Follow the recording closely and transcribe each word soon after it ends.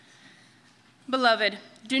Beloved,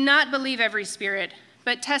 do not believe every spirit,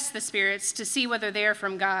 but test the spirits to see whether they are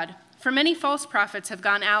from God. For many false prophets have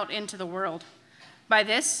gone out into the world. By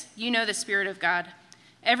this you know the Spirit of God.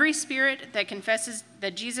 Every spirit that confesses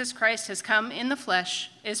that Jesus Christ has come in the flesh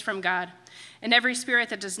is from God, and every spirit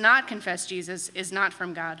that does not confess Jesus is not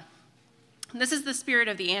from God. This is the spirit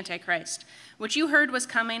of the Antichrist, which you heard was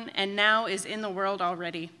coming and now is in the world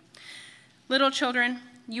already. Little children,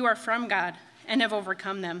 you are from God and have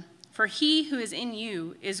overcome them, for he who is in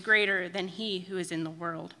you is greater than he who is in the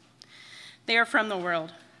world. They are from the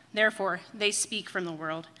world, therefore they speak from the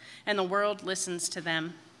world, and the world listens to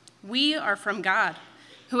them. We are from God.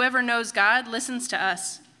 Whoever knows God listens to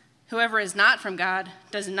us. Whoever is not from God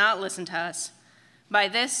does not listen to us. By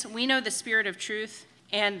this we know the spirit of truth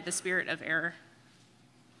and the spirit of error.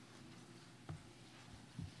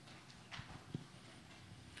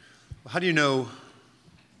 How do you know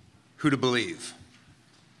who to believe?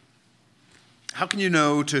 How can you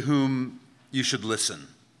know to whom you should listen?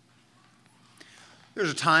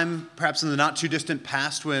 There's a time, perhaps in the not too distant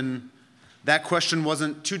past, when that question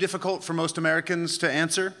wasn't too difficult for most Americans to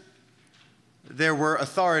answer. There were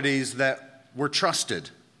authorities that were trusted.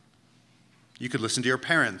 You could listen to your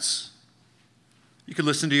parents. You could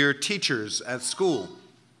listen to your teachers at school.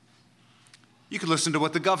 You could listen to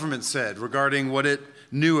what the government said regarding what it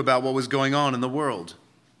knew about what was going on in the world.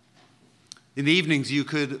 In the evenings, you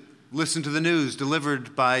could listen to the news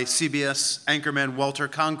delivered by CBS anchorman Walter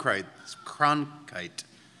Cronkite,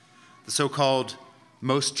 the so-called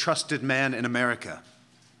most trusted man in America.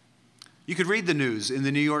 You could read the news in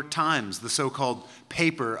the New York Times, the so-called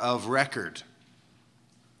paper of record.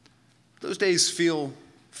 Those days feel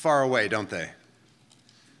far away, don't they?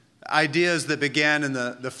 Ideas that began in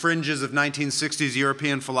the fringes of 1960s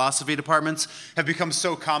European philosophy departments have become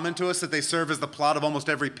so common to us that they serve as the plot of almost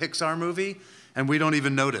every Pixar movie, and we don't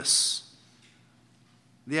even notice.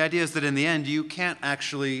 The idea is that in the end, you can't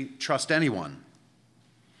actually trust anyone.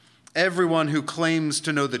 Everyone who claims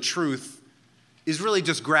to know the truth is really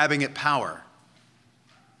just grabbing at power.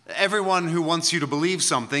 Everyone who wants you to believe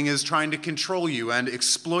something is trying to control you and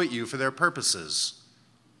exploit you for their purposes.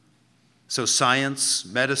 So science,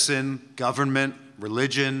 medicine, government,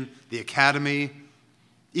 religion, the academy,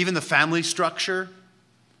 even the family structure,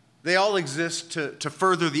 they all exist to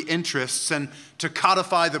further the interests and to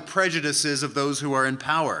codify the prejudices of those who are in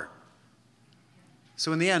power.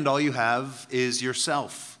 So in the end, all you have is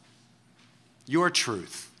yourself, your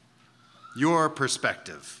truth, your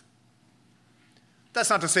perspective.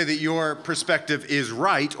 That's not to say that your perspective is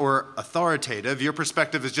right or authoritative. Your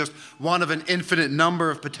perspective is just one of an infinite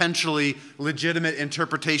number of potentially legitimate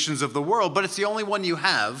interpretations of the world, but it's the only one you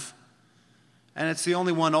have, and it's the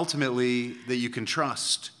only one ultimately that you can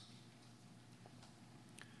trust.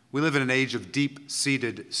 We live in an age of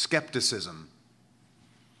deep-seated skepticism,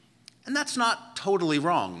 and that's not totally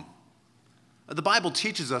wrong. The Bible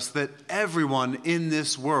teaches us that everyone in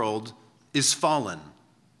this world is fallen.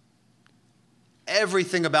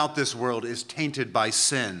 Everything about this world is tainted by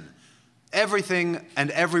sin. Everything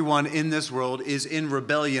and everyone in this world is in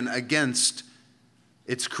rebellion against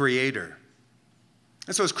its creator.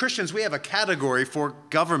 And so as Christians, we have a category for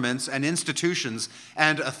governments and institutions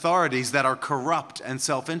and authorities that are corrupt and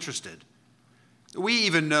self-interested. We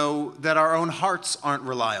even know that our own hearts aren't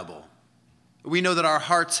reliable. We know that our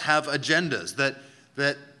hearts have agendas,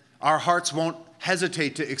 that our hearts won't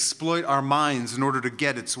hesitate to exploit our minds in order to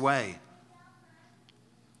get its way.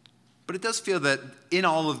 But it does feel that in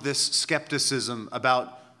all of this skepticism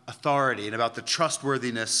about authority and about the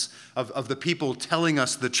trustworthiness of the people telling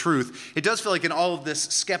us the truth, it does feel like in all of this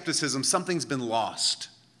skepticism, something's been lost.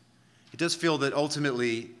 It does feel that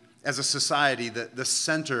ultimately, as a society, the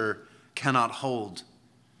center cannot hold.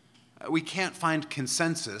 We can't find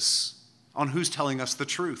consensus on who's telling us the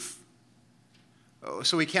truth.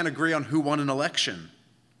 So we can't agree on who won an election.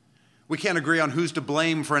 We can't agree on who's to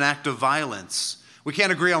blame for an act of violence. We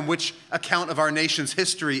can't agree on which account of our nation's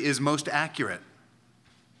history is most accurate.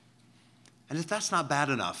 And if that's not bad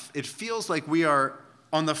enough, it feels like we are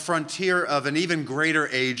on the frontier of an even greater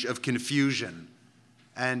age of confusion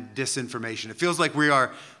and disinformation. It feels like we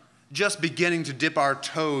are just beginning to dip our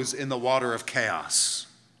toes in the water of chaos.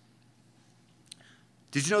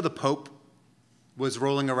 Did you know the Pope was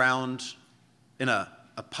rolling around in a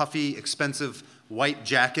puffy, expensive white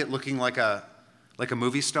jacket looking like a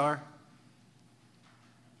movie star?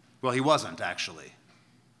 Well, he wasn't, actually.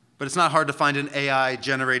 But it's not hard to find an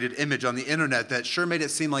AI-generated image on the internet that sure made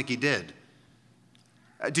it seem like he did.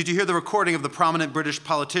 Did you hear the recording of the prominent British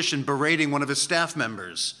politician berating one of his staff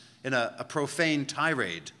members in a profane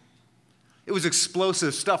tirade? It was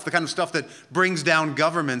explosive stuff, the kind of stuff that brings down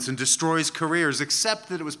governments and destroys careers, except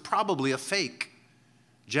that it was probably a fake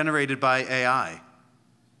generated by AI.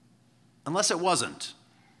 Unless it wasn't,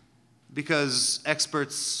 because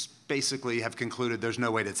experts basically have concluded there's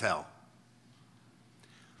no way to tell.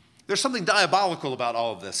 There's something diabolical about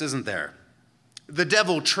all of this, isn't there? The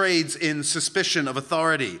devil trades in suspicion of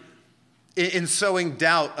authority, in sowing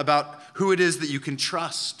doubt about who it is that you can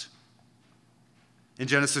trust. In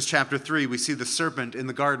Genesis chapter 3, we see the serpent in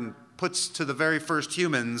the garden puts to the very first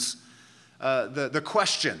humans the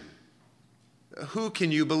question, who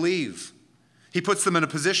can you believe? He puts them in a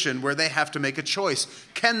position where they have to make a choice.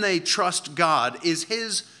 Can they trust God? Is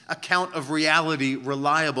his account of reality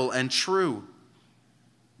reliable and true?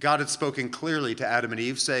 God had spoken clearly to Adam and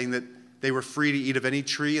Eve, saying that they were free to eat of any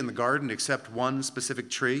tree in the garden except one specific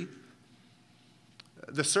tree.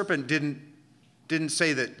 The serpent didn't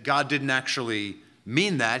say that God didn't actually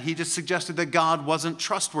mean that. He just suggested that God wasn't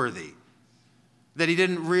trustworthy, that he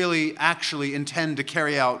didn't really actually intend to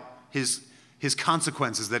carry out his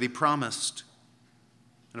consequences that he promised.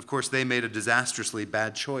 And of course, they made a disastrously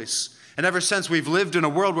bad choice. And ever since, we've lived in a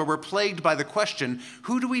world where we're plagued by the question,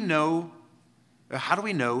 who do we know, or how do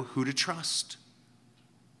we know who to trust?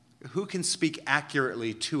 Who can speak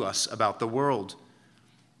accurately to us about the world?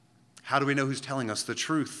 How do we know who's telling us the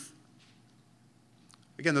truth?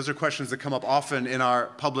 Again, those are questions that come up often in our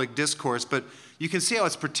public discourse, but you can see how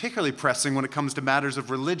it's particularly pressing when it comes to matters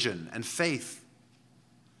of religion and faith.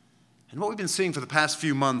 And what we've been seeing for the past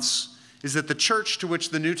few months is that the church to which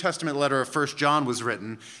the New Testament letter of 1 John was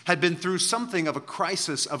written had been through something of a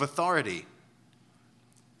crisis of authority.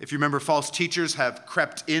 If you remember, false teachers have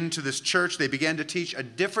crept into this church. They began to teach a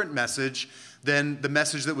different message than the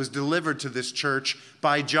message that was delivered to this church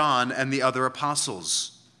by John and the other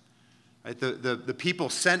apostles. Right? The people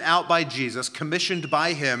sent out by Jesus, commissioned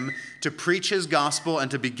by him to preach his gospel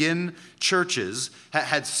and to begin churches,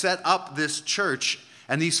 had set up this church,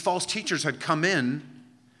 and these false teachers had come in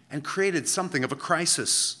and created something of a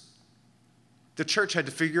crisis. The church had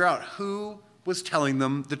to figure out who was telling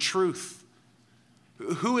them the truth.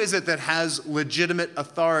 Who is it that has legitimate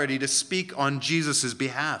authority to speak on Jesus'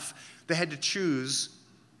 behalf? They had to choose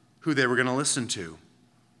who they were going to listen to.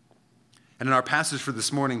 And in our passage for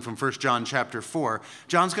this morning from 1 John chapter 4,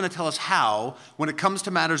 John's going to tell us how, when it comes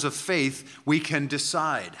to matters of faith, we can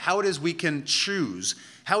decide, how it is we can choose,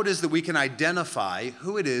 how it is that we can identify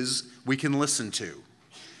who it is we can listen to.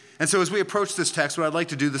 And so as we approach this text, what I'd like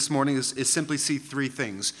to do this morning is simply see three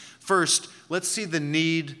things. First, let's see the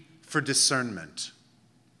need for discernment.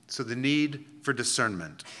 So the need for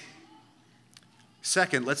discernment.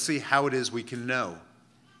 Second, let's see how it is we can know.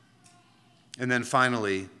 And then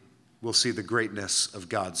finally, we'll see the greatness of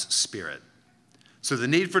God's Spirit. So the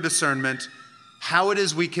need for discernment, how it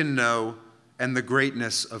is we can know, and the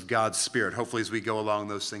greatness of God's Spirit. Hopefully as we go along,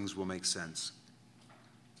 those things will make sense.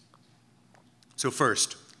 So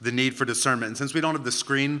first, the need for discernment. And since we don't have the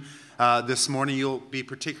screen this morning, you'll be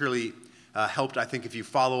particularly helped, I think, if you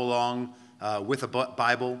follow along with a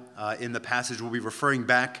Bible in the passage. We'll be referring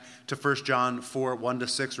back to 1 John 4,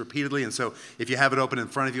 1-6 repeatedly. And so if you have it open in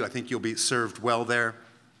front of you, I think you'll be served well there.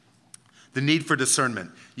 The need for discernment.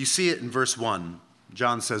 You see it in verse 1.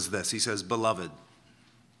 John says this. He says, "Beloved,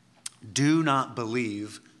 do not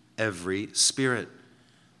believe every spirit,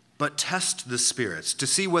 but test the spirits to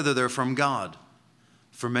see whether they're from God.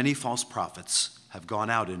 For many false prophets have gone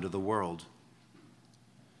out into the world."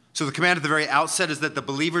 So the command at the very outset is that the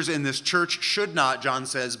believers in this church should not, John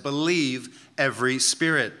says, believe every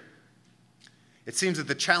spirit. It seems that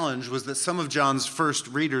the challenge was that some of John's first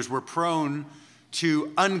readers were prone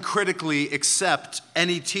to uncritically accept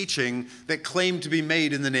any teaching that claimed to be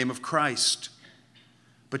made in the name of Christ.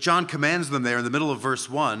 But John commands them there in the middle of verse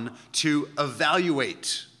 1 to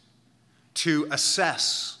evaluate, to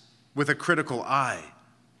assess with a critical eye.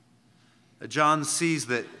 John sees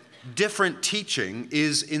that different teaching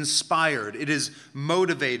is inspired, it is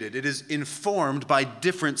motivated, it is informed by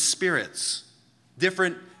different spirits,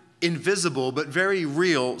 different invisible but very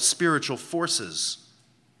real spiritual forces.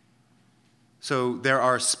 So there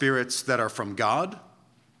are spirits that are from God,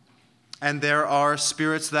 and there are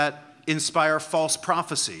spirits that inspire false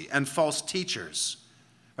prophecy and false teachers,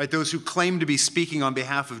 right? Those who claim to be speaking on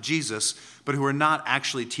behalf of Jesus, but who are not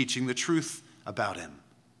actually teaching the truth about him.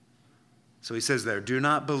 So he says there, do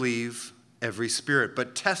not believe every spirit,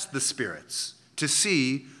 but test the spirits to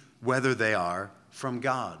see whether they are from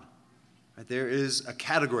God. Right? There is a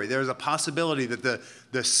category, there is a possibility that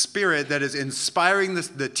the spirit that is inspiring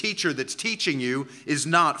the teacher that's teaching you is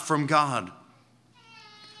not from God.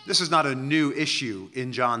 This is not a new issue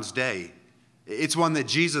in John's day. It's one that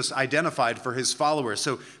Jesus identified for his followers.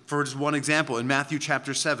 So for just one example, in Matthew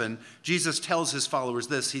chapter 7, Jesus tells his followers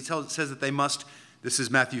this. He says that they must, this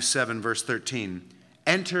is Matthew 7, verse 13,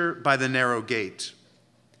 enter by the narrow gate.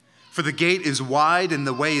 For the gate is wide and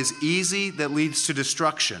the way is easy that leads to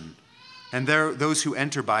destruction, and those who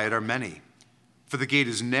enter by it are many. For the gate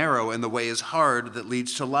is narrow and the way is hard that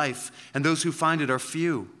leads to life, and those who find it are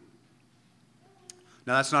few.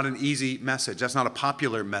 Now, that's not an easy message. That's not a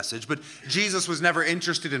popular message. But Jesus was never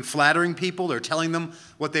interested in flattering people or telling them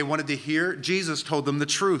what they wanted to hear. Jesus told them the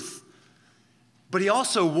truth. But he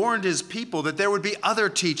also warned his people that there would be other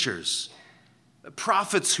teachers,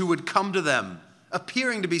 prophets who would come to them,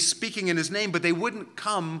 appearing to be speaking in his name, but they wouldn't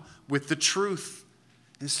come with the truth.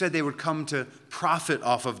 Instead, they would come to profit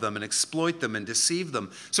off of them and exploit them and deceive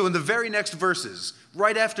them. So in the very next verses,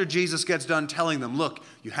 right after Jesus gets done telling them, look,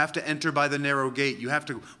 you have to enter by the narrow gate. You have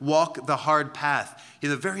to walk the hard path.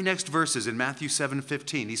 In the very next verses in Matthew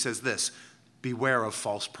 7:15, he says this, beware of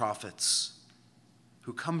false prophets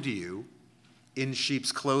who come to you in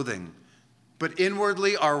sheep's clothing, but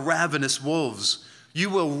inwardly are ravenous wolves.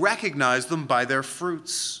 You will recognize them by their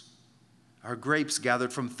fruits. Are grapes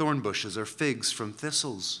gathered from thorn bushes or figs from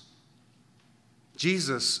thistles?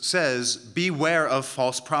 Jesus says, beware of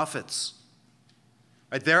false prophets.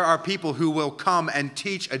 Right? There are people who will come and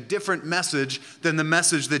teach a different message than the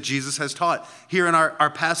message that Jesus has taught. Here in our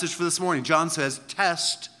passage for this morning, John says,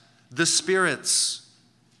 test the spirits.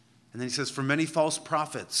 And then he says, for many false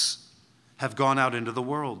prophets have gone out into the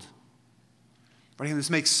world. Right? And this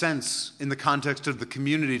makes sense in the context of the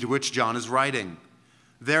community to which John is writing.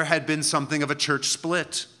 There had been something of a church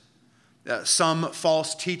split. Some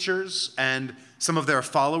false teachers and some of their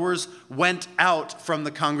followers went out from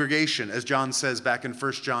the congregation, as John says back in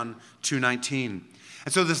 1 John 2:19.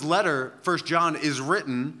 And so this letter, 1 John, is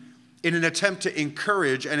written in an attempt to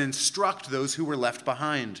encourage and instruct those who were left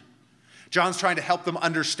behind. John's trying to help them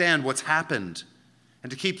understand what's happened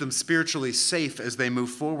and to keep them spiritually safe as they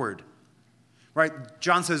move forward. Right?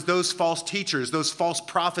 John says those false teachers, those false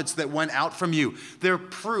prophets that went out from you, they're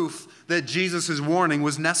proof that Jesus' warning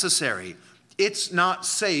was necessary. It's not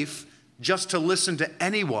safe just to listen to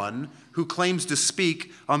anyone who claims to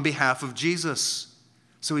speak on behalf of Jesus.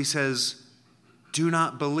 So he says, do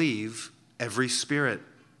not believe every spirit,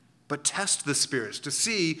 but test the spirits to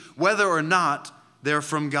see whether or not they're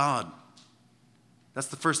from God. That's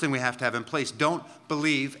the first thing we have to have in place. Don't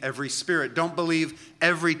believe every spirit. Don't believe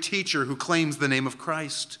every teacher who claims the name of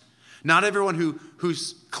Christ. Not everyone who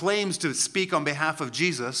claims to speak on behalf of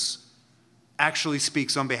Jesus actually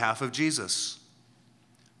speaks on behalf of Jesus.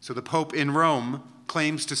 So the Pope in Rome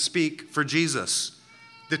claims to speak for Jesus.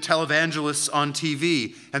 The televangelists on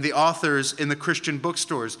TV and the authors in the Christian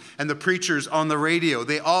bookstores and the preachers on the radio,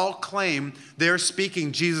 they all claim they're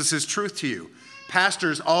speaking Jesus' truth to you.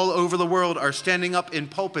 Pastors all over the world are standing up in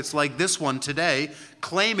pulpits like this one today,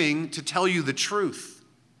 claiming to tell you the truth.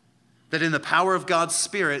 That in the power of God's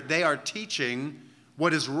Spirit, they are teaching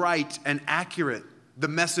what is right and accurate, the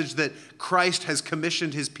message that Christ has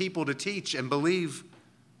commissioned his people to teach and believe.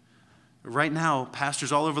 Right now,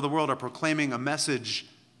 pastors all over the world are proclaiming a message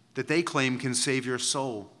that they claim can save your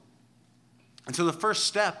soul. And so the first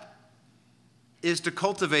step is to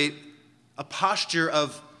cultivate a posture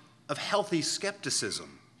of healthy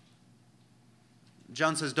skepticism.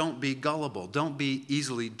 John says, don't be gullible. Don't be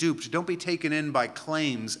easily duped. Don't be taken in by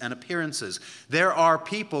claims and appearances. There are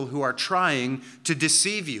people who are trying to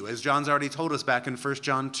deceive you, as John's already told us back in 1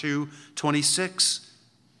 John 2:26.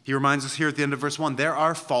 He reminds us here at the end of verse 1, there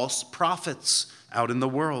are false prophets out in the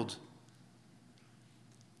world.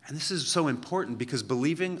 And this is so important because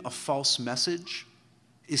believing a false message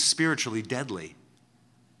is spiritually deadly.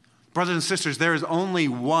 Brothers and sisters, there is only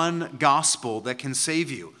one gospel that can save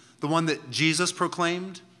you. The one that Jesus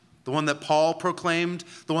proclaimed, the one that Paul proclaimed,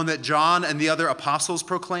 the one that John and the other apostles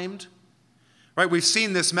proclaimed. Right? We've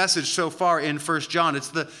seen this message so far in 1 John.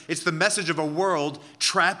 It's the message of a world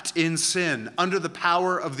trapped in sin, under the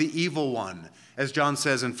power of the evil one, as John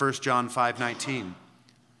says in 1 John 5:19.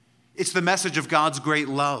 It's the message of God's great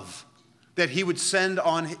love, that he would send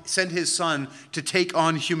his son to take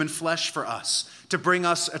on human flesh for us, to bring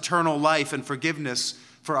us eternal life and forgiveness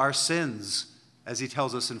for our sins, as he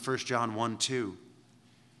tells us in 1 John 1:2.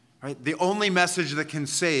 Right? The only message that can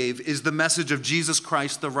save is the message of Jesus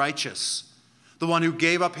Christ the righteous, the one who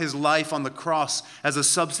gave up his life on the cross as a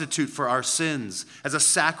substitute for our sins, as a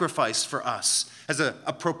sacrifice for us, as a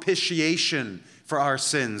propitiation for our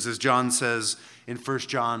sins, as John says in 1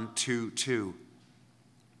 John 2:2.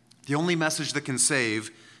 The only message that can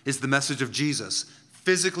save is the message of Jesus,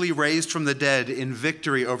 physically raised from the dead in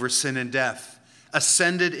victory over sin and death,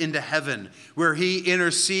 ascended into heaven, where he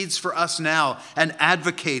intercedes for us now and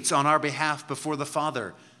advocates on our behalf before the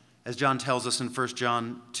Father, as John tells us in 1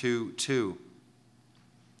 John 2:2.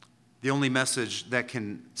 The only message that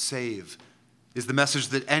can save is the message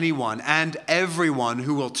that anyone and everyone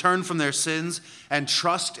who will turn from their sins and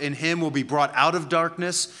trust in him will be brought out of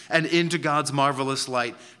darkness and into God's marvelous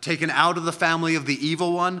light, taken out of the family of the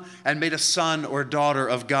evil one and made a son or daughter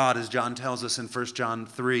of God, as John tells us in 1 John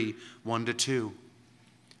 3:1-2.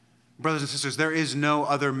 Brothers and sisters, there is no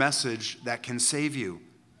other message that can save you.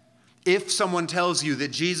 If someone tells you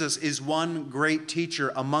that Jesus is one great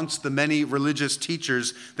teacher amongst the many religious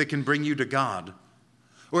teachers that can bring you to God,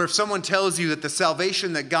 or if someone tells you that the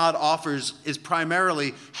salvation that God offers is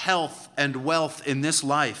primarily health and wealth in this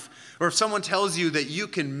life, or if someone tells you that you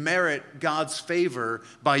can merit God's favor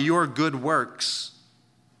by your good works,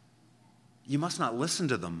 you must not listen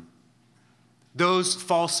to them. Those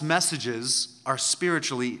false messages are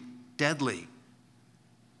spiritually deadly.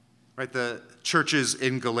 Right? The churches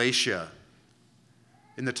in Galatia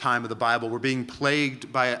in the time of the Bible were being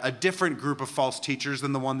plagued by a different group of false teachers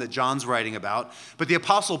than the one that John's writing about. But the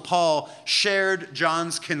Apostle Paul shared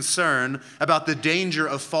John's concern about the danger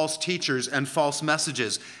of false teachers and false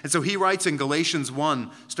messages. And so he writes in Galatians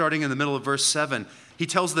 1, starting in the middle of verse 7, he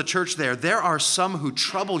tells the church there are some who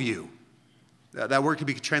trouble you. That word could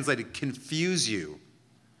be translated confuse you,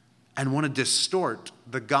 and want to distort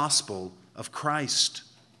the gospel of Christ.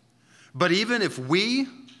 But even if we,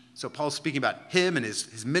 so Paul's speaking about him and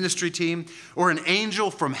his ministry team, or an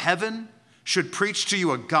angel from heaven should preach to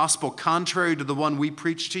you a gospel contrary to the one we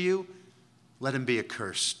preach to you, let him be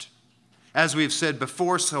accursed. As we've said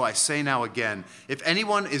before, so I say now again, if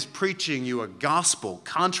anyone is preaching you a gospel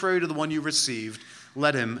contrary to the one you received,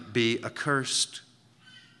 let him be accursed.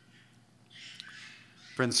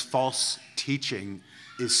 Friends, false teaching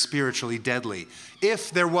is spiritually deadly.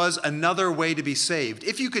 If there was another way to be saved,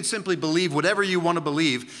 if you could simply believe whatever you want to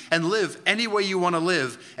believe and live any way you want to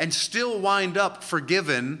live and still wind up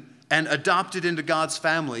forgiven and adopted into God's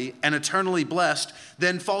family and eternally blessed,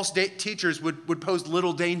 then false teachers would pose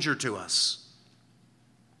little danger to us.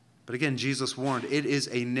 But again, Jesus warned, it is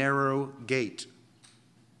a narrow gate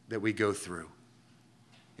that we go through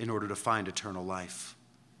in order to find eternal life.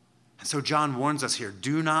 And so John warns us here,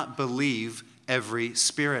 do not believe every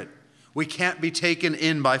spirit. We can't be taken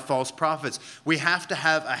in by false prophets. We have to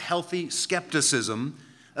have a healthy skepticism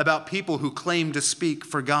about people who claim to speak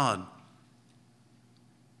for God.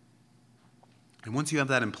 And once you have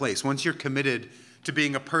that in place, once you're committed to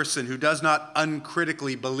being a person who does not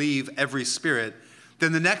uncritically believe every spirit,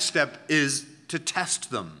 then the next step is to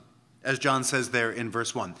test them, as John says there in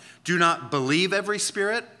verse 1. Do not believe every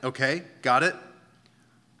spirit, okay, got it?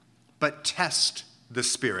 But test the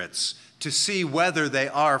spirits to see whether they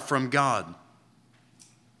are from God.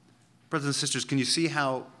 Brothers and sisters, can you see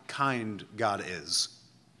how kind God is?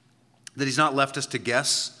 That he's not left us to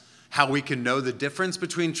guess how we can know the difference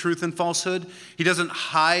between truth and falsehood. He doesn't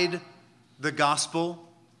hide the gospel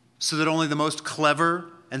so that only the most clever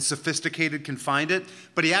and sophisticated can find it,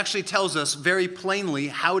 but he actually tells us very plainly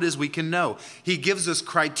how it is we can know. He gives us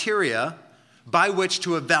criteria by which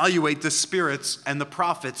to evaluate the spirits and the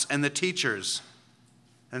prophets and the teachers.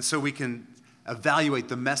 And so we can evaluate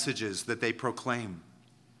the messages that they proclaim.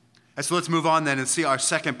 And so let's move on then and see our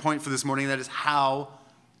second point for this morning, that is how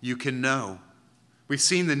you can know. We've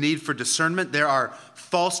seen the need for discernment. There are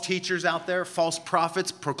false teachers out there, false prophets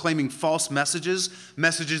proclaiming false messages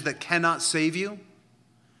that cannot save you. And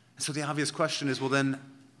so the obvious question is, well then,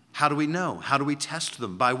 how do we know? How do we test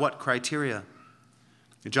them? By what criteria?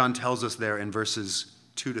 John tells us there in verses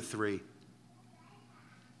 2-3.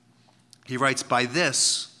 He writes, by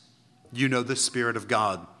this you know the Spirit of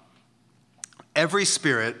God. Every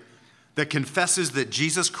spirit that confesses that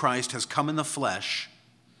Jesus Christ has come in the flesh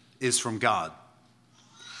is from God.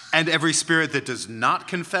 And every spirit that does not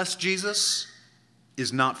confess Jesus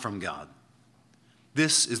is not from God.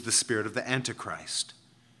 This is the spirit of the Antichrist,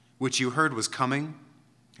 which you heard was coming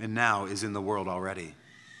and now is in the world already.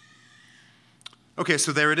 Okay,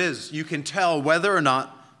 so there it is. You can tell whether or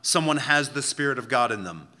not someone has the Spirit of God in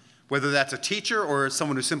them, whether that's a teacher or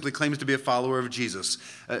someone who simply claims to be a follower of Jesus.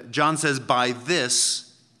 John says, by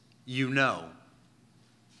this you know.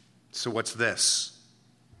 So what's this?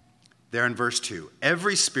 There in verse 2,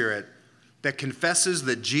 every spirit that confesses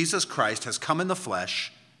that Jesus Christ has come in the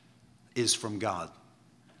flesh is from God.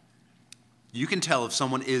 You can tell if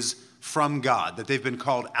someone is from God, that they've been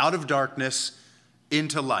called out of darkness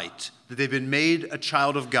into light, that they've been made a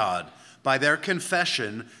child of God by their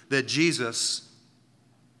confession that Jesus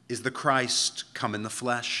is the Christ come in the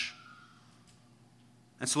flesh.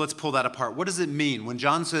 And so let's pull that apart. What does it mean when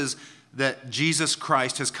John says that Jesus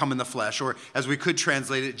Christ has come in the flesh, or as we could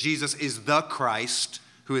translate it, Jesus is the Christ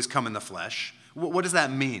who has come in the flesh? What does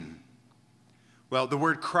that mean? Well, the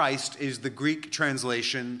word Christ is the Greek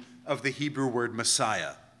translation of the Hebrew word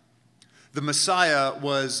Messiah. The Messiah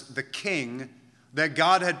was the king that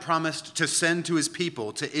God had promised to send to his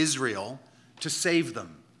people, to Israel, to save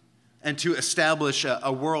them and to establish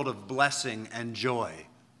a world of blessing and joy.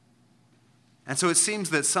 And so it seems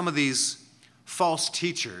that some of these false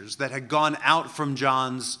teachers that had gone out from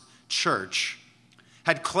John's church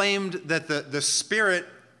had claimed that the spirit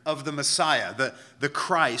of the Messiah, the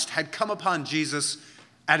Christ, had come upon Jesus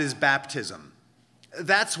at his baptism.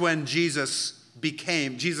 That's when Jesus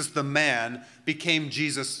the man, became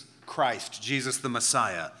Jesus Christ, Jesus the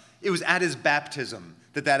Messiah. It was at his baptism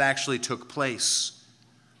that actually took place.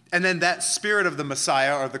 And then that spirit of the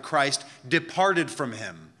Messiah, or the Christ, departed from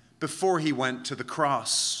him before he went to the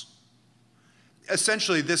cross.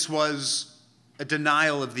 Essentially, this was a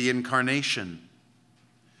denial of the incarnation.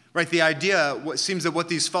 Right? The idea, what seems that what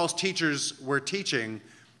these false teachers were teaching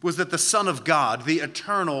was that the Son of God, the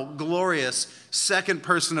eternal, glorious second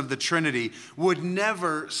person of the Trinity, would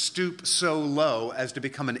never stoop so low as to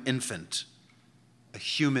become an infant, a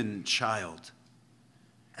human child.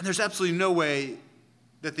 And there's absolutely no way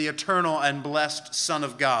that the eternal and blessed Son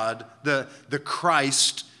of God, the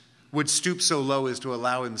Christ, would stoop so low as to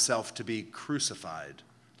allow himself to be crucified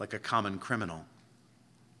like a common criminal.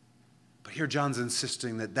 But here John's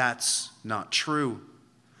insisting that that's not true.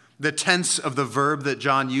 The tense of the verb that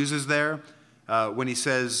John uses there, when he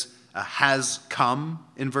says, has come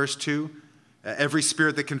in verse 2, every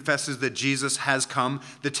spirit that confesses that Jesus has come,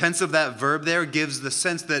 the tense of that verb there gives the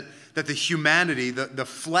sense that the humanity, the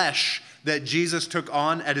flesh that Jesus took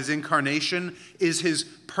on at his incarnation is his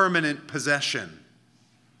permanent possession.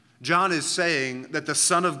 John is saying that the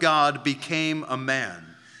Son of God became a man.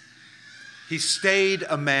 He stayed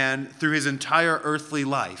a man through his entire earthly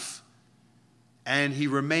life, and he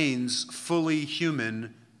remains fully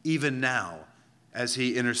human even now as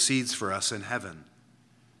he intercedes for us in heaven.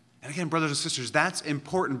 And again, brothers and sisters, that's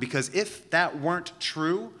important, because if that weren't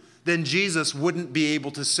true, then Jesus wouldn't be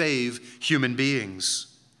able to save human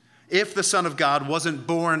beings. If the Son of God wasn't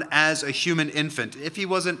born as a human infant, if he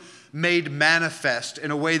wasn't made manifest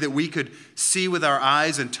in a way that we could see with our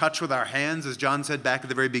eyes and touch with our hands, as John said back at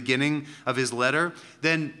the very beginning of his letter,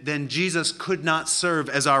 then Jesus could not serve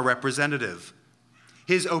as our representative.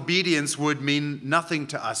 His obedience would mean nothing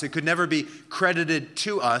to us. It could never be credited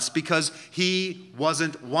to us because he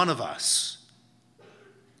wasn't one of us.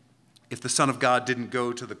 If the Son of God didn't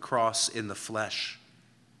go to the cross in the flesh,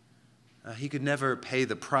 he could never pay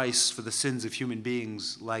the price for the sins of human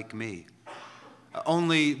beings like me.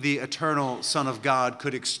 Only the eternal Son of God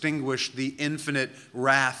could extinguish the infinite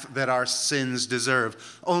wrath that our sins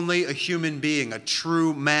deserve. Only a human being, a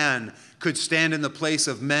true man, could stand in the place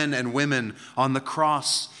of men and women on the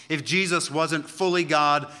cross. If Jesus wasn't fully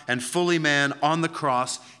God and fully man on the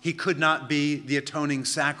cross, he could not be the atoning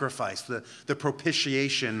sacrifice, the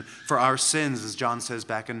propitiation for our sins, as John says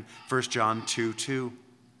back in 1 John 2:2.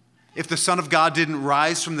 If the Son of God didn't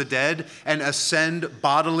rise from the dead and ascend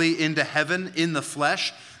bodily into heaven in the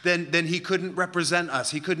flesh, then he couldn't represent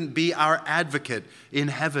us. He couldn't be our advocate in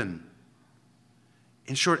heaven.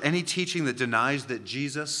 In short, any teaching that denies that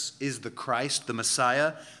Jesus is the Christ, the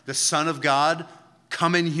Messiah, the Son of God,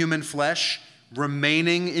 come in human flesh,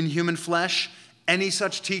 remaining in human flesh, any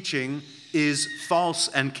such teaching is false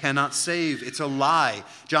and cannot save. It's a lie.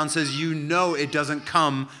 John says, you know it doesn't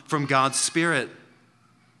come from God's Spirit.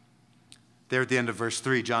 There at the end of verse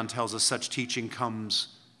 3, John tells us such teaching comes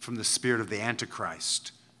from the spirit of the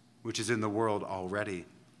Antichrist, which is in the world already.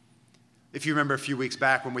 If you remember a few weeks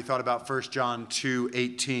back when we thought about 1 John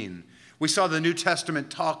 2:18, we saw the New Testament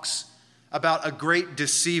talks about a great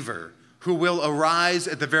deceiver who will arise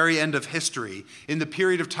at the very end of history in the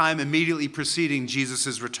period of time immediately preceding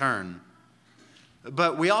Jesus' return.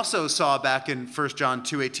 But we also saw back in 1 John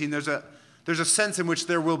 2:18, there's a sense in which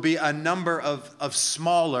there will be a number of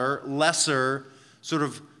smaller, lesser, sort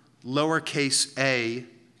of lowercase a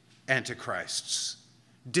antichrists,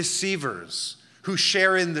 deceivers who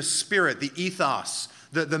share in the spirit, the ethos,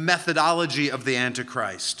 the methodology of the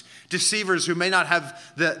Antichrist. Deceivers who may not have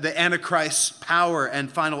the Antichrist's power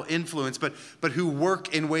and final influence, but who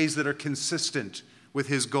work in ways that are consistent with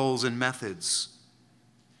his goals and methods.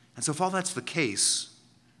 And so if all that's the case,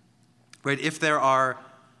 right, if there are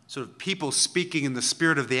sort of people speaking in the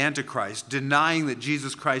spirit of the Antichrist, denying that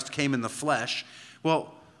Jesus Christ came in the flesh,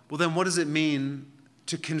 well, then what does it mean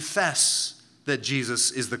to confess that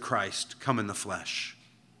Jesus is the Christ come in the flesh?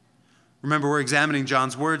 Remember, we're examining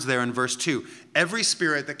John's words there in verse 2. Every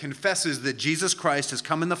spirit that confesses that Jesus Christ has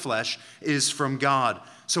come in the flesh is from God.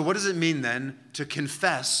 So what does it mean then to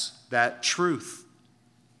confess that truth?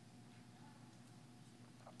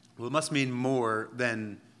 Well, it must mean more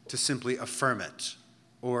than to simply affirm it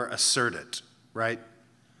or assert it, right?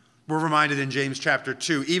 We're reminded in James chapter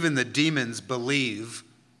 2, even the demons believe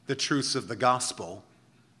the truths of the gospel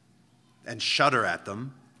and shudder at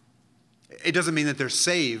them. It doesn't mean that they're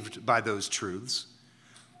saved by those truths.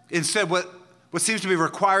 Instead, what seems to be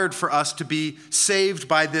required for us to be saved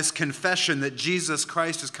by this confession that Jesus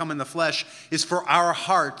Christ has come in the flesh is for our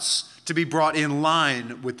hearts to be brought in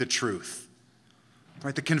line with the truth.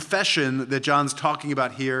 Right? The confession that John's talking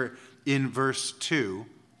about here in verse 2,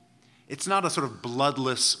 it's not a sort of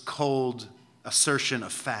bloodless, cold assertion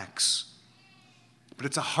of facts, but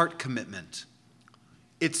it's a heart commitment.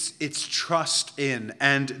 It's trust in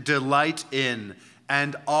and delight in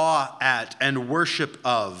and awe at and worship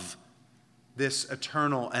of this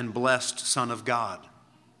eternal and blessed Son of God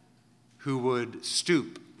who would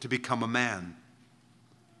stoop to become a man.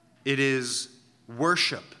 It is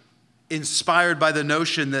worship inspired by the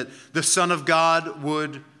notion that the Son of God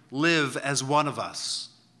would live as one of us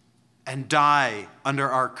and die under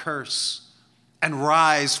our curse and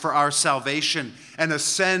rise for our salvation and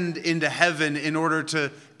ascend into heaven in order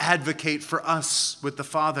to advocate for us with the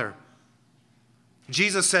Father.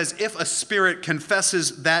 Jesus says, if a spirit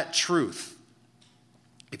confesses that truth,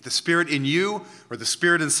 if the spirit in you or the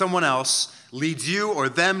spirit in someone else leads you or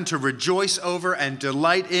them to rejoice over and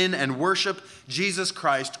delight in and worship Jesus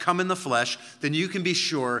Christ come in the flesh, then you can be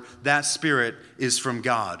sure that spirit is from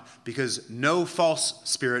God, because no false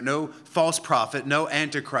spirit, no false prophet, no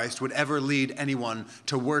antichrist would ever lead anyone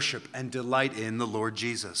to worship and delight in the Lord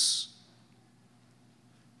Jesus.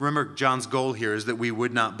 Remember, John's goal here is that we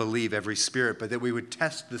would not believe every spirit, but that we would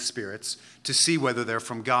test the spirits to see whether they're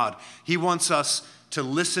from God. He wants us to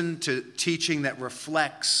listen to teaching that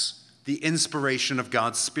reflects the inspiration of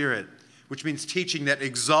God's Spirit, which means teaching that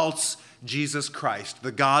exalts Jesus Christ,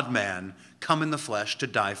 the God-man, come in the flesh to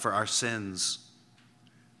die for our sins.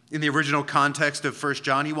 In the original context of 1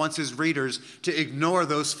 John, he wants his readers to ignore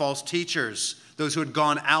those false teachers, those who had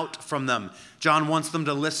gone out from them. John wants them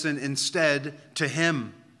to listen instead to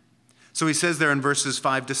him. So he says there in verses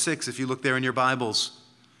 5 to 6, if you look there in your Bibles,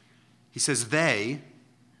 he says, they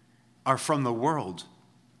are from the world.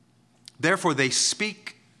 Therefore they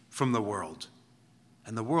speak from the world,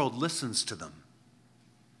 and the world listens to them.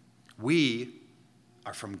 We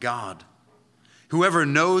are from God. Whoever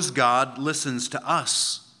knows God listens to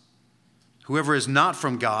us. Whoever is not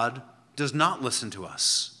from God does not listen to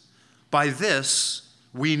us. By this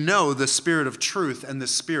we know the spirit of truth and the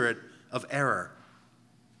spirit of error.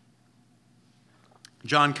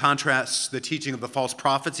 John contrasts the teaching of the false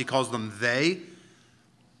prophets, he calls them they,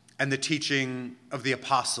 and the teaching of the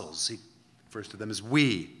apostles. He refers to them as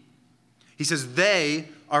we. He says they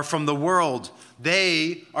are from the world.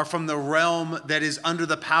 They are from the realm that is under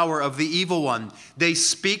the power of the evil one. They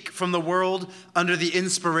speak from the world under the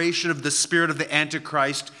inspiration of the spirit of the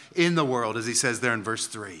Antichrist in the world, as he says there in verse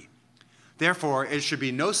 3. Therefore, it should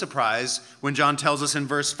be no surprise when John tells us in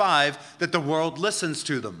verse 5 that the world listens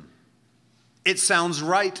to them. It sounds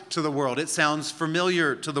right to the world. It sounds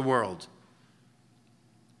familiar to the world.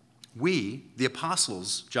 We, the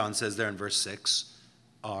apostles, John says there in verse 6,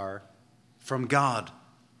 are from God.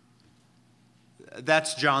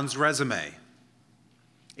 That's John's resume.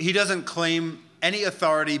 He doesn't claim any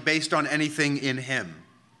authority based on anything in him.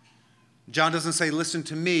 John doesn't say, listen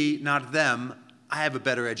to me, not them. I have a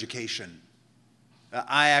better education.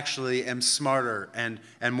 I actually am smarter and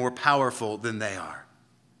more powerful than they are.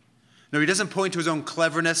 No, he doesn't point to his own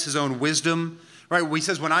cleverness, his own wisdom. Right? He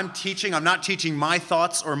says, when I'm teaching, I'm not teaching my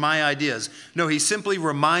thoughts or my ideas. No, he simply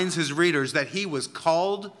reminds his readers that he was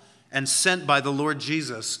called and sent by the Lord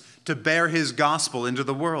Jesus to bear his gospel into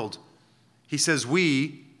the world. He says,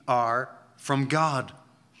 we are from God.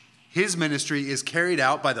 His ministry is carried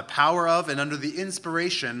out by the power of and under the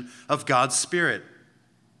inspiration of God's Spirit.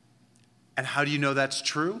 And how do you know that's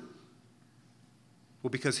true? Well,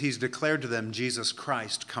 because he's declared to them Jesus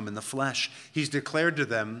Christ come in the flesh. He's declared to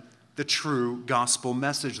them the true gospel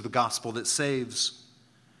message, the gospel that saves.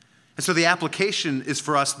 And so the application is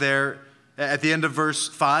for us there at the end of verse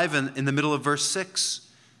 5 and in the middle of verse 6.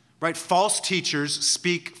 Right? False teachers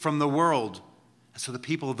speak from the world. And so the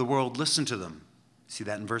people of the world listen to them. See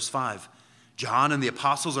that in verse 5. John and the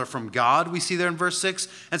apostles are from God, we see there in verse 6.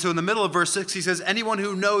 And so in the middle of verse 6, he says, anyone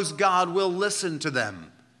who knows God will listen to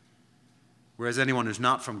them, whereas anyone who's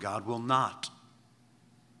not from God will not.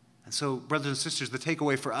 And so, brothers and sisters, the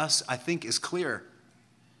takeaway for us, I think, is clear.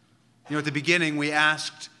 At the beginning, we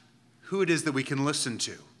asked who it is that we can listen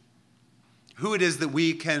to, who it is that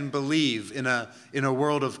we can believe in a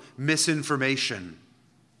world of misinformation,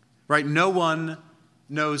 right? No one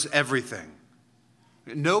knows everything.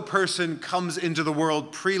 No person comes into the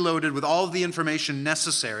world preloaded with all of the information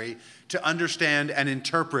necessary to understand and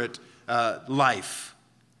interpret life.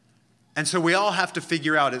 And so we all have to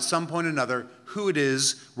figure out at some point or another who it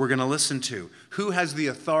is we're going to listen to. Who has the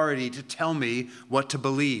authority to tell me what to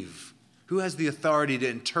believe? Who has the authority to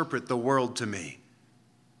interpret the world to me?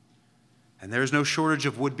 And there is no shortage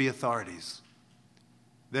of would-be authorities.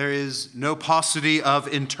 There is no paucity of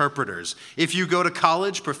interpreters. If you go to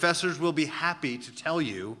college, professors will be happy to tell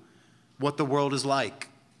you what the world is like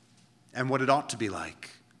and what it ought to be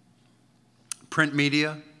like. Print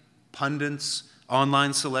media, pundits,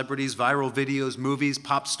 online celebrities, viral videos, movies,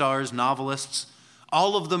 pop stars, novelists,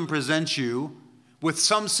 all of them present you with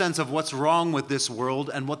some sense of what's wrong with this world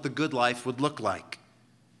and what the good life would look like.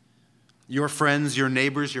 Your friends, your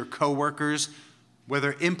neighbors, your coworkers,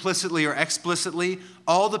 whether implicitly or explicitly,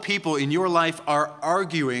 all the people in your life are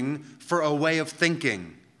arguing for a way of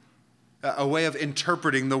thinking, a way of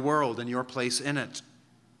interpreting the world and your place in it.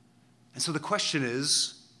 And so the question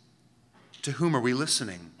is, to whom are we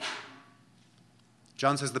listening?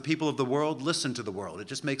 John says the people of the world listen to the world. It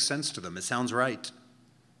just makes sense to them. It sounds right.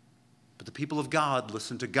 But the people of God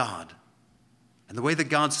listen to God. And the way that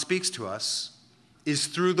God speaks to us is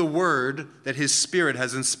through the word that his Spirit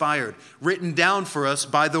has inspired, written down for us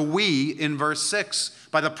by the we in verse 6,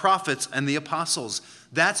 by the prophets and the apostles.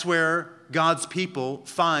 That's where God's people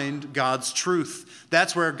find God's truth.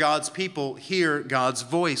 That's where God's people hear God's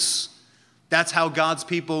voice. That's how God's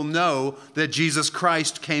people know that Jesus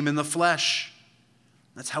Christ came in the flesh.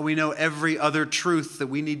 That's how we know every other truth that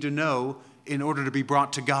we need to know in order to be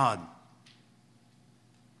brought to God.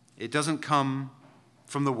 It doesn't come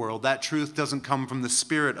from the world. That truth doesn't come from the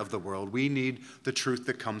spirit of the world. We need the truth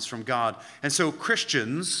that comes from God. And so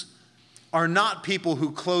Christians are not people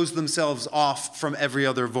who close themselves off from every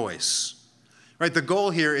other voice. Right? The goal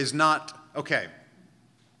here is not, okay,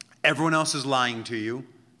 everyone else is lying to you.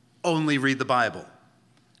 Only read the Bible.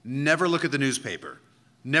 Never look at the newspaper.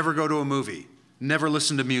 Never go to a movie. Never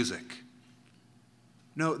listen to music.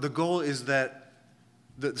 No, the goal is that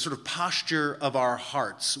the sort of posture of our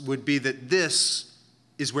hearts would be that this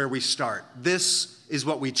is where we start. This is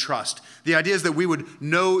what we trust. The idea is that we would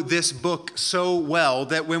know this book so well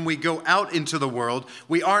that when we go out into the world,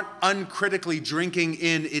 we aren't uncritically drinking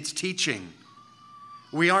in its teaching.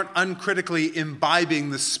 We aren't uncritically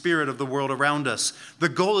imbibing the spirit of the world around us. The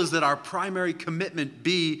goal is that our primary commitment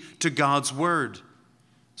be to God's word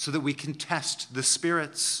so that we can test the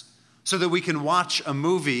spirits, so that we can watch a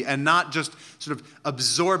movie and not just sort of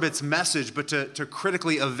absorb its message, but to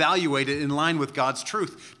critically evaluate it in line with God's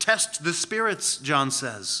truth. Test the spirits, John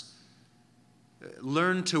says.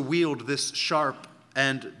 Learn to wield this sharp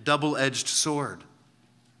and double-edged sword,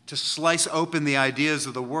 to slice open the ideas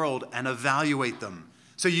of the world and evaluate them,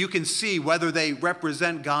 so you can see whether they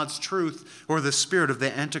represent God's truth or the spirit of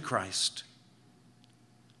the Antichrist.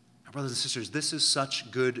 Brothers and sisters, this is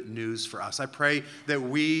such good news for us. I pray that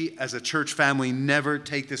we as a church family never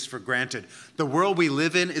take this for granted. The world we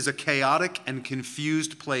live in is a chaotic and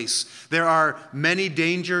confused place. There are many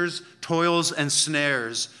dangers, toils, and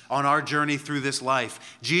snares on our journey through this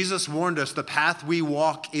life. Jesus warned us the path we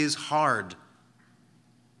walk is hard.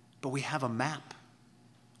 But we have a map.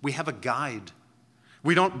 We have a guide.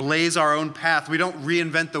 We don't blaze our own path. We don't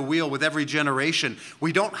reinvent the wheel with every generation.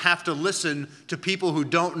 We don't have to listen to people who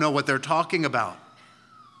don't know what they're talking about.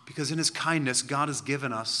 Because in his kindness, God has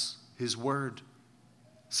given us his word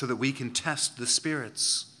so that we can test the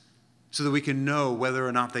spirits, so that we can know whether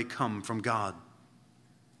or not they come from God.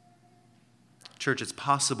 Church, it's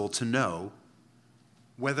possible to know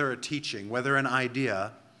whether a teaching, whether an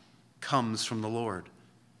idea comes from the Lord.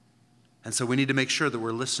 And so we need to make sure that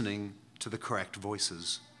we're listening to the correct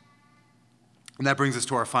voices. And that brings us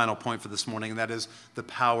to our final point for this morning, and that is the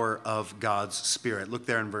power of God's Spirit. Look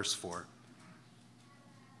there in verse 4.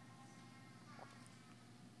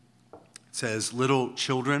 It says, "Little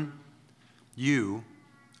children, you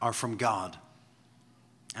are from God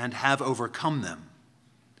and have overcome them.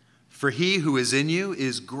 For he who is in you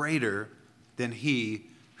is greater than he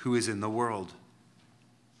who is in the world."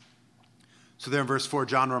 So there in verse 4,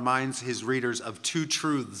 John reminds his readers of two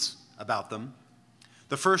truths about them.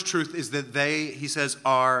 The first truth is that they, he says,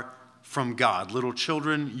 are from God. Little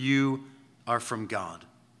children, you are from God.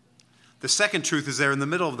 The second truth is there in the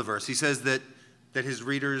middle of the verse. He says that his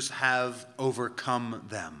readers have overcome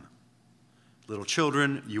them. Little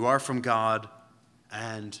children, you are from God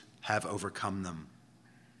and have overcome them.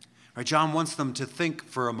 Right? John wants them to think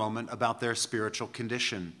for a moment about their spiritual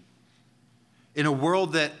condition. In a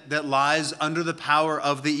world that lies under the power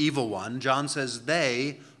of the evil one, John says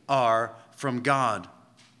they are from God.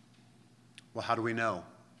 Well, how do we know?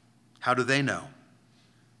 How do they know?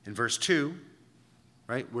 In verse 2,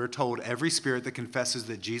 right, we're told every spirit that confesses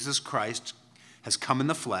that Jesus Christ has come in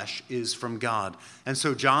the flesh is from God. And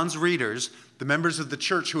so John's readers, the members of the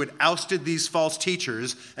church who had ousted these false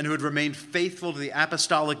teachers and who had remained faithful to the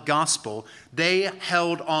apostolic gospel, they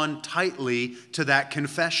held on tightly to that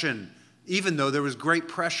confession, even though there was great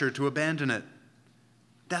pressure to abandon it.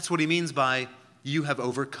 That's what he means by, you have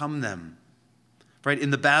overcome them. Right? In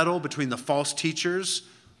the battle between the false teachers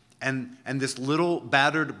and this little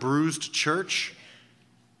battered, bruised church,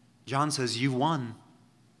 John says, you won.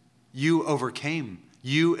 You overcame.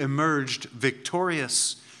 You emerged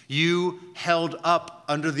victorious. You held up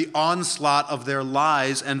under the onslaught of their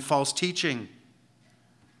lies and false teaching.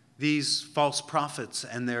 These false prophets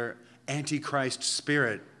and their antichrist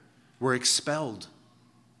spirit were expelled.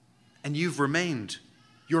 And you've remained.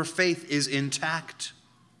 Your faith is intact.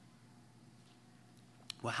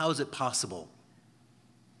 Well, how is it possible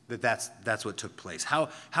that that's what took place? How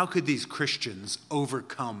could these Christians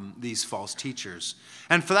overcome these false teachers?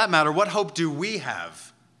 And for that matter, what hope do we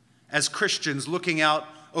have as Christians looking out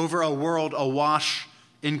over a world awash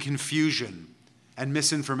in confusion and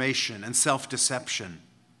misinformation and self-deception?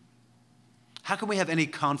 How can we have any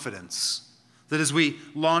confidence that as we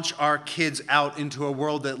launch our kids out into a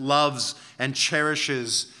world that loves and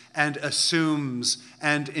cherishes and assumes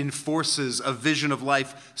and enforces a vision of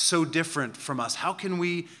life so different from us, how can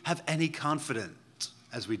we have any confidence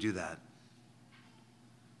as we do that?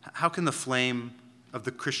 How can the flame of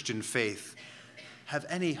the Christian faith have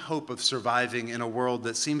any hope of surviving in a world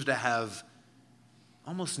that seems to have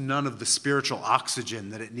almost none of the spiritual oxygen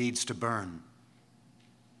that it needs to burn?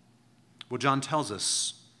 Well, John tells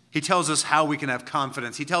us. He tells us how we can have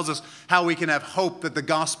confidence. He tells us how we can have hope that the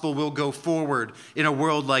gospel will go forward in a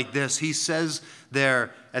world like this. He says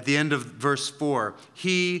there at the end of verse 4,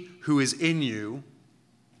 he who is in you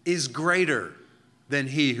is greater than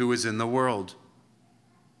he who is in the world.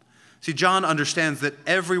 See, John understands that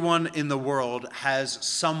everyone in the world has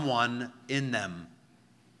someone in them.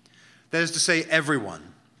 That is to say, everyone.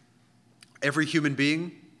 Every human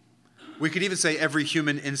being. We could even say every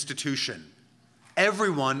human institution.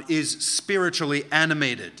 Everyone is spiritually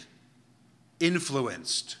animated,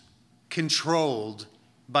 influenced, controlled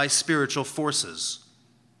by spiritual forces.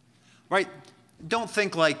 Right? Don't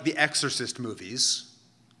think like the Exorcist movies.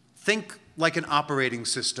 Think like an operating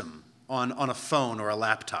system on a phone or a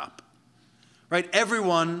laptop. Right?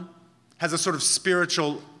 Everyone has a sort of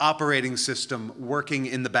spiritual operating system working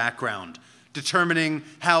in the background, determining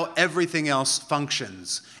how everything else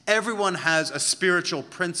functions. Everyone has a spiritual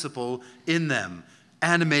principle in them,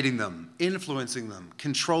 animating them, influencing them,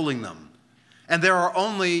 controlling them. And there are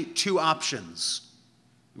only two options,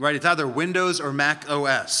 right? It's either Windows or Mac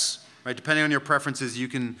OS, right? Depending on your preferences, you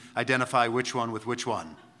can identify which one with which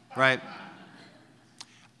one, right?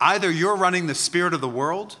 Either you're running the spirit of the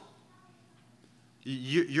world,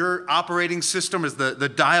 your operating system is the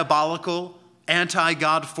diabolical,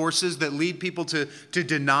 anti-God forces that lead people to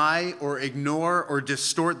deny or ignore or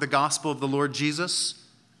distort the gospel of the Lord Jesus,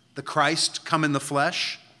 the Christ come in the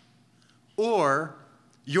flesh, or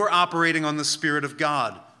you're operating on the Spirit of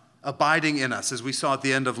God, abiding in us, as we saw at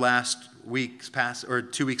the end of 2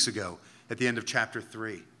 weeks ago, at the end of chapter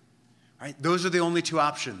 3. Right? Those are the only two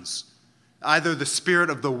options. Either the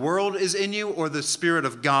spirit of the world is in you or the Spirit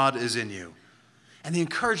of God is in you. And the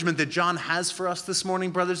encouragement that John has for us this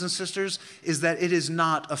morning, brothers and sisters, is that it is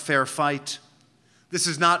not a fair fight. This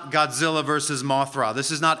is not Godzilla versus Mothra.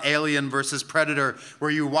 This is not Alien versus Predator,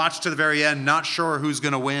 where you watch to the very end, not sure who's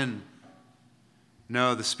going to win.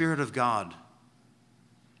 No, the Spirit of God,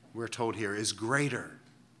 we're told here, is greater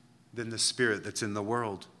than the spirit that's in the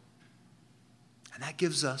world. And that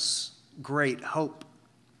gives us great hope.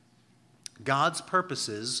 God's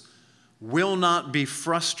purposes will not be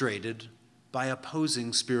frustrated by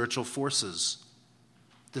opposing spiritual forces.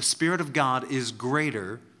 The Spirit of God is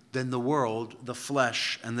greater than the world, the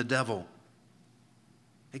flesh, and the devil.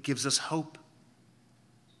 It gives us hope.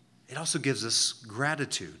 It also gives us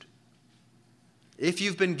gratitude. If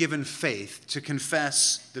you've been given faith to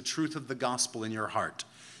confess the truth of the gospel in your heart,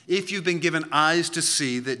 if you've been given eyes to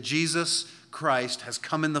see that Jesus Christ has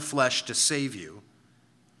come in the flesh to save you,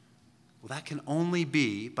 well, that can only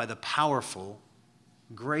be by the powerful,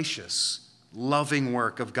 gracious, loving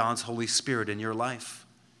work of God's Holy Spirit in your life.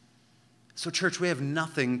 So, church, we have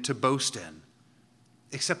nothing to boast in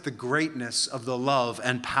except the greatness of the love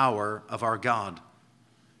and power of our God.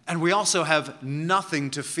 And we also have nothing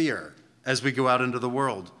to fear as we go out into the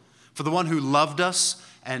world. For the one who loved us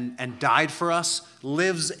and died for us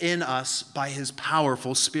lives in us by his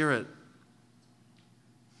powerful Spirit.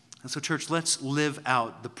 And so, church, let's live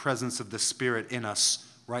out the presence of the Spirit in us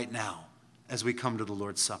right now as we come to the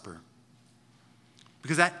Lord's Supper.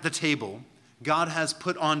 Because at the table, God has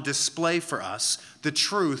put on display for us the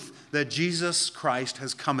truth that Jesus Christ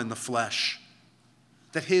has come in the flesh,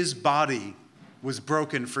 that his body was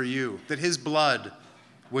broken for you, that his blood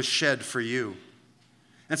was shed for you.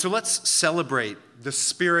 And so let's celebrate the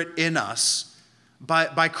Spirit in us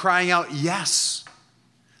by crying out, yes.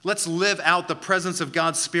 Let's live out the presence of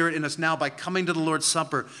God's Spirit in us now by coming to the Lord's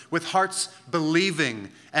Supper with hearts believing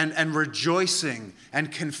and rejoicing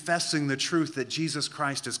and confessing the truth that Jesus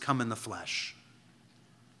Christ has come in the flesh.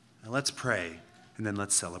 Now let's pray, and then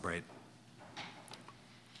let's celebrate.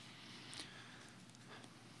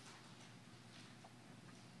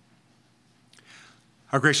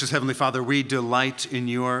 Our gracious Heavenly Father, we delight in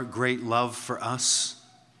your great love for us,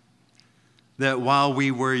 that while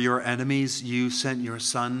we were your enemies, you sent your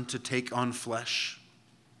Son to take on flesh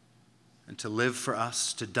and to live for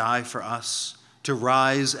us, to die for us, to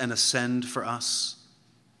rise and ascend for us.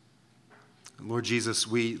 Lord Jesus,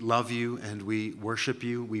 we love you and we worship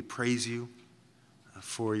you. We praise you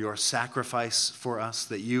for your sacrifice for us,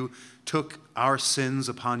 that you took our sins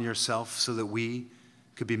upon yourself so that we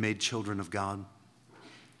could be made children of God.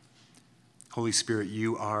 Holy Spirit,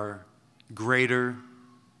 you are greater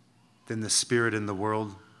than the spirit in the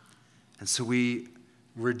world, and so we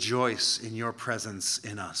rejoice in your presence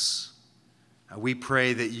in us. We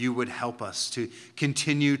pray that you would help us to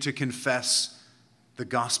continue to confess the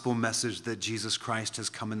gospel message that Jesus Christ has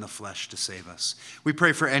come in the flesh to save us. We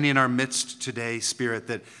pray for any in our midst today, Spirit,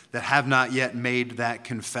 that have not yet made that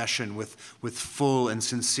confession with full and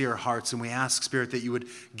sincere hearts, and we ask, Spirit, that you would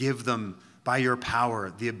give them by your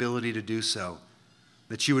power the ability to do so,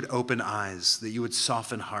 that you would open eyes, that you would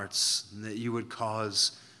soften hearts, and that you would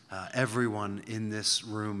cause everyone in this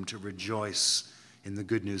room to rejoice in the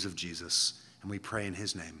good news of Jesus. And we pray in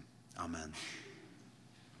his name. Amen.